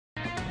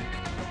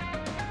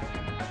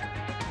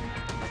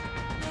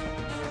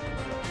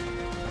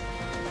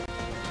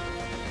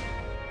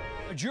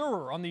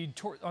juror on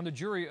the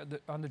jury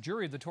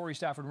of the Tori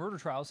Stafford murder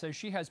trial says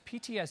she has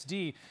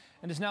PTSD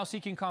and is now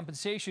seeking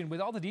compensation.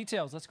 With all the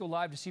details, let's go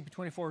live to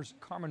CP24's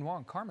Carmen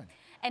Wong. Carmen.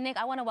 And Nick,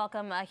 I want to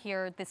welcome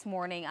here this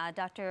morning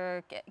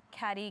Dr.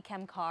 Katy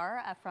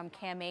Kamkar from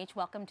CAMH.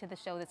 Welcome to the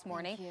show this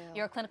morning. Thank you.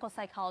 You're a clinical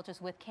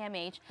psychologist with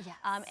CAMH. Yes.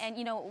 And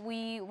you know,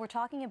 we were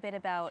talking a bit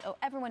about,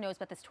 everyone knows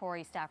about this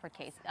Tori Stafford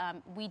case.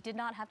 We did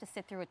not have to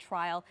sit through a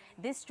trial.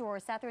 This juror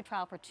sat through a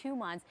trial for 2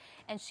 months,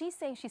 and she's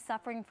saying she's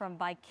suffering from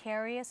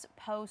vicarious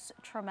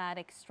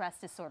post-traumatic stress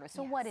disorder.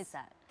 So Yes. what is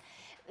that?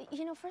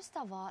 You know, first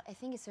of all, I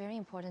think it's very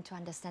important to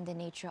understand the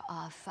nature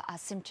of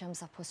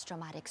symptoms of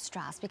post-traumatic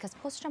stress, because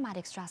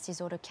post-traumatic stress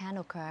disorder can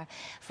occur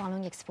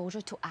following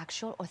exposure to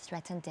actual or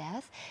threatened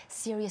death,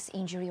 serious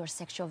injury, or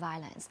sexual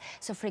violence.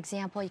 So, for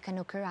example, it can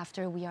occur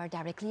after we are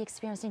directly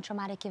experiencing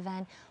traumatic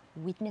event,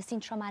 witnessing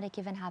traumatic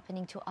event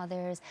happening to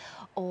others,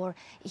 or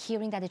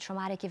hearing that a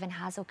traumatic event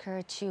has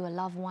occurred to a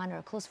loved one or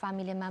a close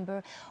family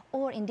member,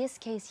 or in this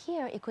case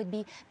here, it could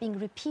be being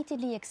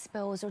repeatedly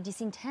exposed, or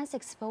this intense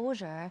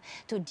exposure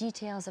to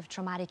details of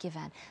traumatic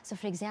event. So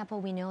for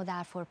example, we know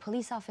that for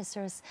police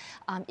officers,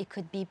 it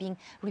could be being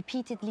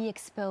repeatedly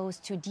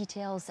exposed to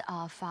details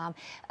of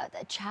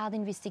child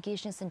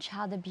investigations and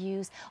child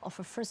abuse, or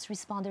for first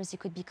responders,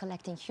 it could be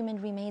collecting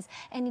human remains,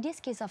 and in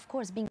this case, of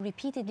course, being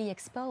repeatedly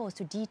exposed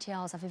to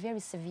details of a very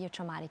severe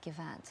traumatic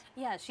event.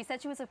 Yeah, she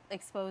said she was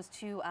exposed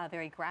to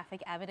very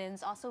graphic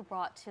evidence, also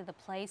brought to the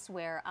place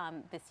where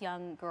this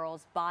young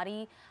girl's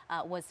body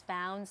was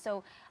found.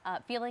 So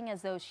feeling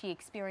as though she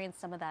experienced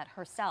some of that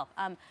herself.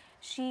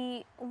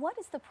 What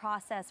is the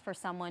process for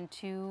someone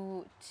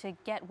to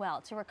get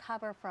well, to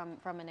recover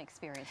from an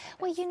experience like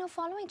this? Well, you know,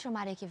 following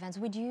traumatic events,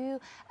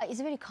 it's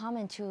very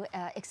common to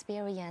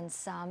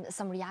experience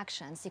some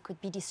reactions. It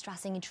could be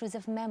distressing,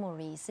 intrusive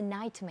memories,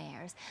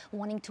 nightmares,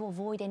 wanting to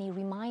avoid any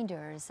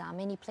reminders,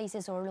 any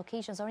places or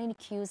locations or any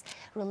cues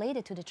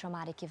related to the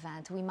traumatic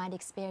event. We might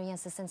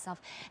experience a sense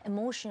of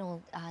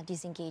emotional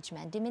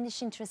disengagement,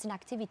 diminished interest in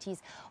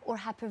activities, or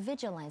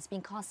hypervigilance,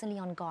 being constantly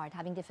on guard,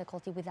 having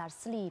difficulty with our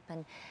sleep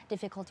and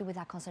difficulty with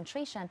our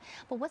concentration.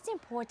 But what's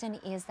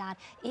important is that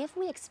if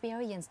we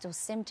experience those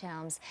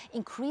symptoms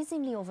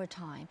increasingly over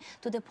time,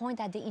 to the point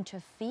that they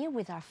interfere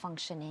with our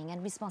functioning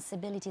and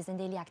responsibilities and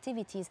daily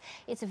activities,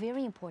 it's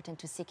very important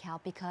to seek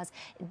help, because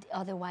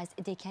otherwise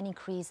they can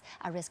increase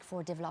our risk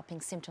for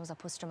developing symptoms of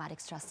post-traumatic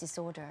stress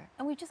disorder.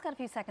 And we've just got a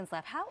few seconds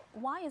left.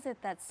 Why is it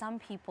that some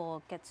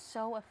people get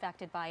so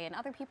affected by it and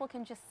other people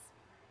can just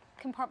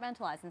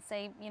compartmentalize and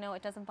say, you know,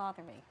 it doesn't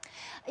bother me?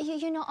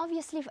 You know,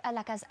 obviously,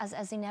 like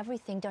as in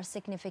everything, there are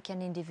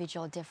significant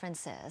individual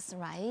differences,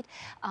 right?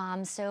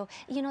 So,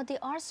 you know, there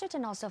are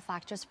certain also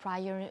factors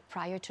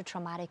prior to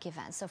traumatic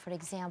events. So, for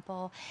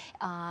example,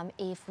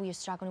 if we are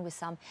struggling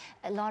with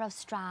a lot of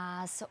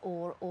stress,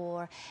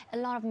 or a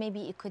lot of,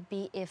 maybe it could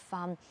be if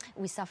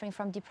we're suffering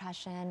from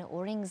depression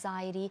or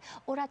anxiety,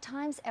 or at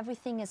times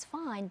everything is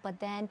fine, but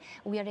then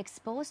we are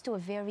exposed to a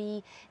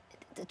very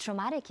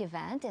traumatic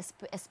event,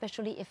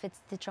 especially if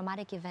the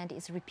traumatic event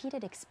is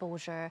repeated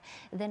exposure,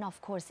 then of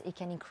course it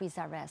can increase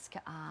our risk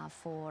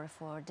for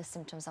the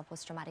symptoms of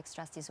post-traumatic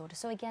stress disorder.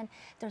 So again,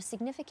 there are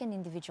significant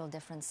individual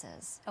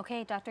differences.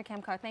 Okay, Dr.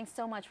 Kamkar, thanks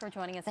so much for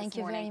joining us this morning. Thank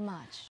you very much.